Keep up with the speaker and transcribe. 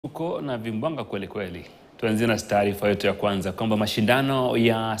Uko na vimbwanga kweli kweli. Tuanzie na taarifa yetu ya kwanza kwamba mashindano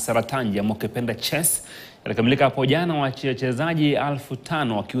ya saratani ya Mokependa Chess yalikamilika hapo jana, wachezaji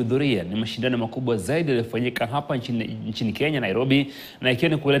 5,000 wakihudhuria. Ni mashindano makubwa zaidi yaliyofanyika hapa nchini Kenya, Nairobi, na ikiwa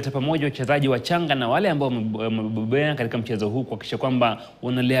ni kuleta pamoja wachezaji wachanga na wale ambao wamebobea katika mchezo huu kuhakikisha kwamba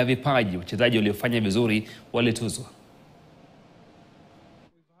wanalea vipaji. Wachezaji waliofanya vizuri walituzwa.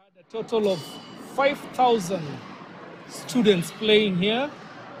 We've had a total of 5,000 students playing here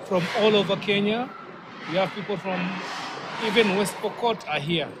from all over Kenya. We have people from even West Pokot are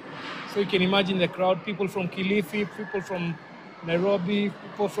here. So you can imagine the crowd, people from Kilifi, people from Nairobi,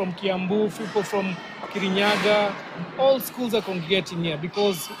 people from Kiambu, people from Kirinyaga. All schools are congregating here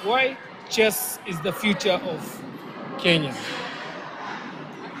because why? Chess is the future of Kenya.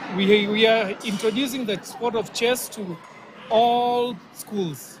 We are introducing the sport of chess to all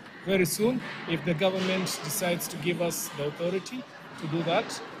schools very soon if the government decides to give us the authority to do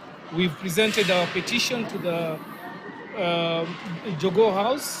that. We've presented our petition to the Jogo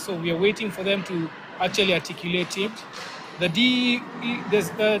House, so we are waiting for them to actually articulate it. The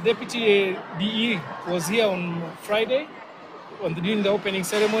deputy DE was here on Friday during the opening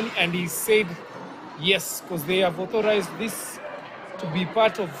ceremony, and he said yes, because they have authorized this to be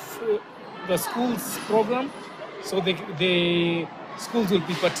part of the school's program, so the schools will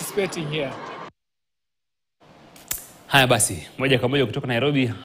be participating here. Haya basi, moja kwa moja kutoka Nairobi.